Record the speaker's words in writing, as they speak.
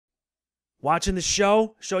Watching the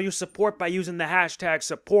show? Show your support by using the hashtag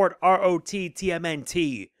support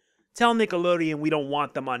ROTTMNT. Tell Nickelodeon we don't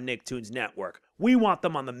want them on Nicktoons Network. We want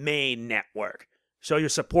them on the main network. Show your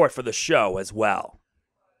support for the show as well.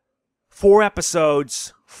 4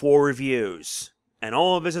 episodes, 4 reviews. And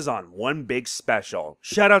all of this is on one big special.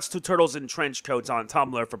 Shoutouts to Turtles in Trenchcoats on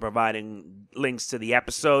Tumblr for providing links to the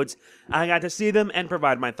episodes. I got to see them and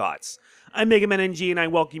provide my thoughts. I'm MegamanNG and I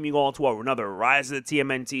welcome you all to another Rise of the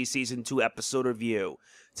TMNT Season 2 episode review.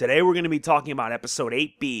 Today we're going to be talking about episode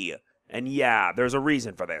 8B. And yeah, there's a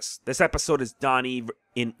reason for this. This episode is Donnie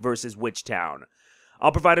versus Witchtown.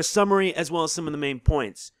 I'll provide a summary as well as some of the main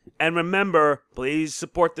points. And remember, please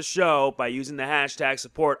support the show by using the hashtag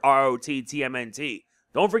support ROTTMNT.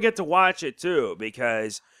 Don't forget to watch it too,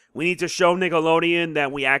 because we need to show Nickelodeon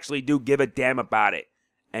that we actually do give a damn about it.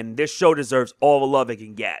 And this show deserves all the love it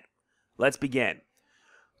can get. Let's begin.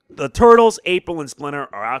 The Turtles, April, and Splinter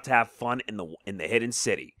are out to have fun in the hidden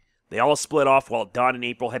city. They all split off while Don and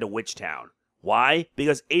April head to Witchtown. Why?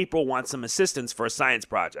 Because April wants some assistance for a science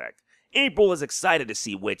project. April is excited to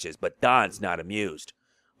see witches, but Don's not amused.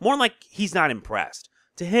 More like he's not impressed.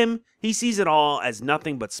 To him, he sees it all as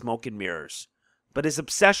nothing but smoke and mirrors. But his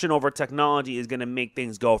obsession over technology is going to make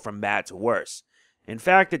things go from bad to worse. In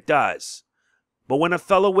fact, it does. But when a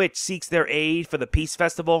fellow witch seeks their aid for the Peace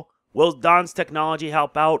Festival, will Don's technology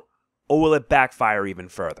help out, or will it backfire even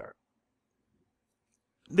further?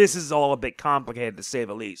 This is all a bit complicated to say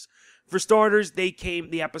the least. For starters,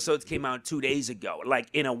 the episodes came out 2 days ago, like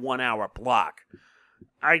in a 1-hour block.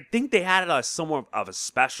 I think they had a somewhat of a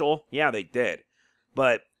special. Yeah, they did.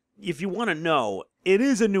 But if you want to know, it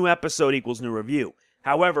is a new episode equals new review.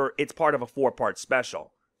 However, it's part of a 4-part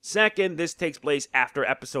special. Second, this takes place after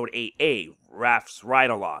episode 8A, Raph's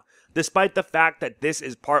Ride-Along, despite the fact that this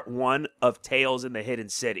is part 1 of Tales in the Hidden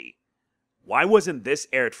City. Why wasn't this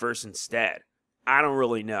aired first instead? I don't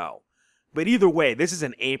really know. But either way, this is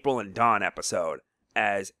an April and Don episode,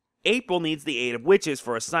 as April needs the aid of witches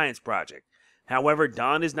for a science project. However,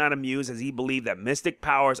 Don is not amused as he believes that mystic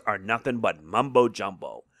powers are nothing but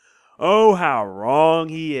mumbo-jumbo. Oh, how wrong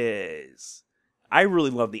he is. I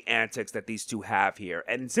really love the antics that these two have here,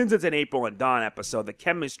 and since it's an April and Don episode, the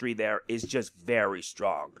chemistry there is just very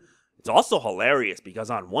strong. It's also hilarious because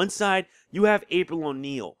on one side, you have April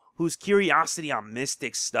O'Neil, whose curiosity on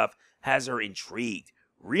mystic stuff has her intrigued.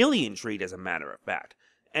 Really intrigued, as a matter of fact.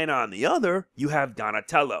 And on the other, you have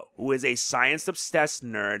Donatello, who is a science-obsessed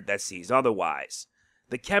nerd that sees otherwise.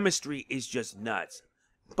 The chemistry is just nuts.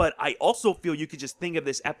 But I also feel you could just think of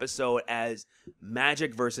this episode as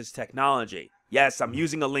magic versus technology. Yes, I'm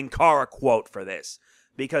using a Linkara quote for this,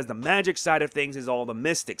 because the magic side of things is all the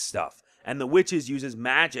mystic stuff, and the witches uses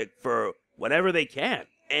magic for whatever they can,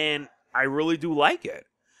 and I really do like it.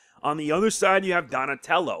 On the other side, you have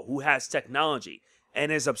Donatello, who has technology, and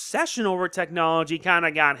his obsession over technology kind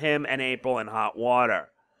of got him and April in hot water.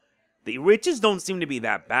 The witches don't seem to be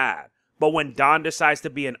that bad, but when Don decides to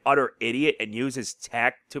be an utter idiot and use his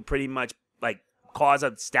tech to pretty much, cause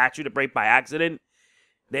a statue to break by accident,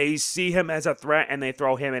 they see him as a threat and they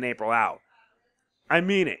throw him and April out. I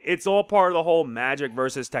mean it. It's all part of the whole magic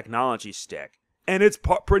versus technology stick, and it's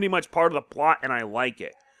pretty much part of the plot, and I like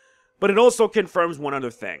it. But it also confirms one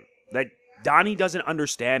other thing, that Donnie doesn't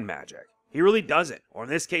understand magic. He really doesn't, or in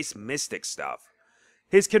this case, mystic stuff.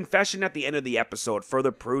 His confession at the end of the episode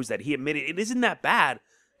further proves that he admitted it isn't that bad,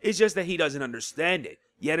 it's just that he doesn't understand it.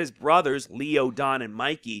 Yet his brothers, Leo, Don, and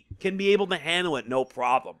Mikey, can be able to handle it no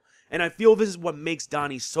problem. And I feel this is what makes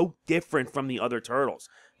Donnie so different from the other turtles,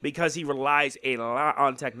 because he relies a lot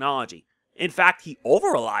on technology. In fact, he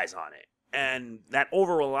over-relies on it. And that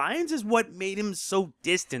over-reliance is what made him so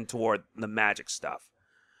distant toward the magic stuff.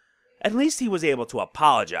 At least he was able to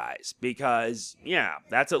apologize, because, yeah,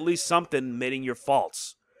 that's at least something admitting your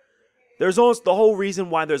faults. There's also the whole reason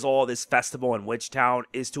why there's all this festival in Witchtown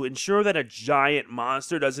is to ensure that a giant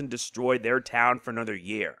monster doesn't destroy their town for another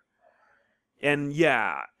year. And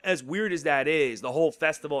yeah, as weird as that is, the whole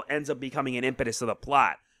festival ends up becoming an impetus of the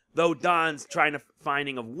plot, though Don's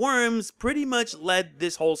finding of worms pretty much led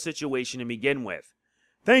this whole situation to begin with.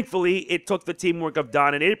 Thankfully, it took the teamwork of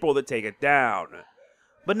Don and April to take it down.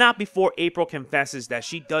 But not before April confesses that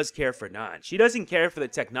she does care for Don. She doesn't care for the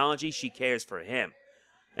technology, she cares for him.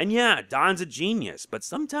 And yeah, Don's a genius, but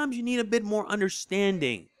sometimes you need a bit more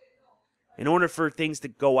understanding in order for things to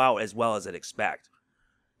go out as well as I'd expect.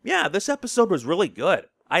 Yeah, this episode was really good.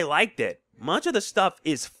 I liked it. Much of the stuff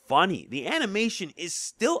is funny. The animation is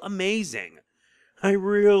still amazing. I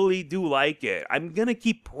really do like it. I'm gonna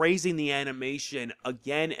keep praising the animation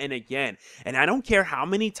again and again. And I don't care how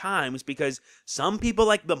many times, because some people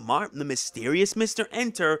like the mysterious Mr.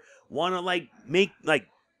 Enter want to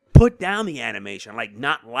put down the animation,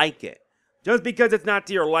 not like it. Just because it's not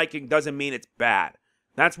to your liking doesn't mean it's bad.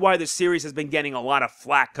 That's why the series has been getting a lot of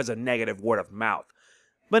flack because of negative word of mouth.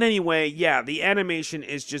 But anyway, yeah, the animation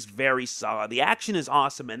is just very solid. The action is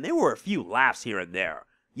awesome, and there were a few laughs here and there.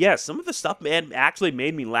 Yes, some of the stuff actually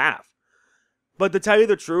made me laugh. But to tell you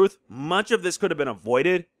the truth, much of this could have been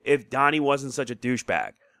avoided if Donnie wasn't such a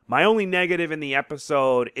douchebag. My only negative in the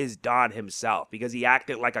episode is Don himself, because he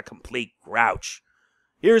acted like a complete grouch.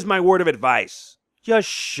 Here's my word of advice. Just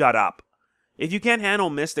shut up. If you can't handle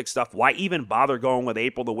mystic stuff, why even bother going with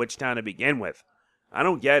April the Witch Town to begin with? I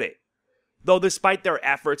don't get it. Though despite their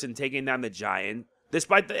efforts in taking down the giant,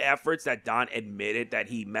 despite the efforts that Don admitted that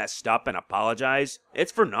he messed up and apologized,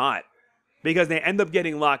 it's for naught. Because they end up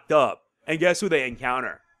getting locked up. And guess who they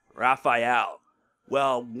encounter? Raphael.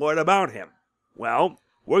 Well, what about him? Well,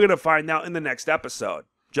 we're going to find out in the next episode.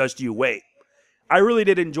 Just you wait. I really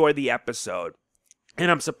did enjoy the episode.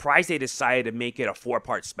 And I'm surprised they decided to make it a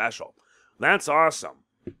 4-part special. That's awesome.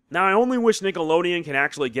 Now, I only wish Nickelodeon can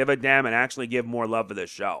actually give a damn and actually give more love to this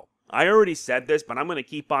show. I already said this, but I'm going to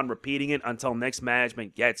keep on repeating it until next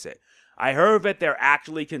management gets it. I heard that they're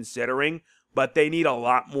actually considering, but they need a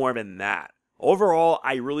lot more than that. Overall,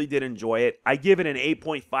 I really did enjoy it. I give it an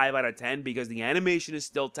 8.5 out of 10 because the animation is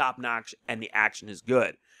still top-notch and the action is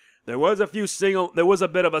good. There was a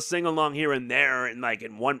bit of a sing-along here and there in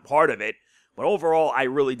one part of it, but overall, I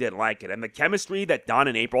really did like it. And the chemistry that Don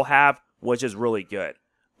and April have was just really good.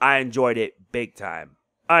 I enjoyed it big time.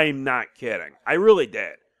 I'm not kidding. I really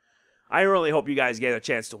did. I really hope you guys get a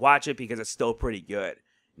chance to watch it because it's still pretty good.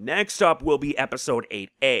 Next up will be episode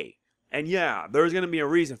 8A. And yeah, there's going to be a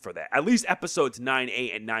reason for that. At least episodes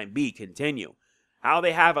 9A and 9B continue. How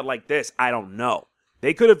they have it like this, I don't know.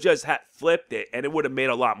 They could have just flipped it and it would have made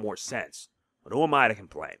a lot more sense. But who am I to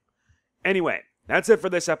complain? Anyway, that's it for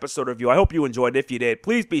this episode review. I hope you enjoyed it. If you did,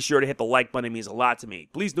 please be sure to hit the like button. It means a lot to me.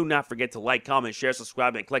 Please do not forget to like, comment, share,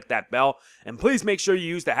 subscribe, and click that bell. And please make sure you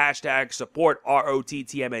use the hashtag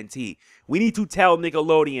 #SupportROTTMNT. We need to tell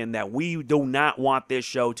Nickelodeon that we do not want this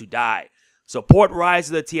show to die. Support Rise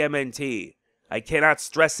of the TMNT. I cannot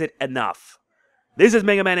stress it enough. This is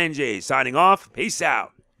MegamanNG signing off. Peace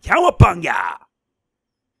out. Cowabunga!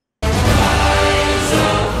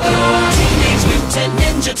 Teenage Mutant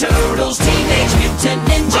Ninja Turtles, Teenage Mutant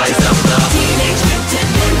Ninja Turtles, Teenage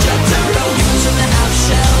Mutant Ninja Turtles, using the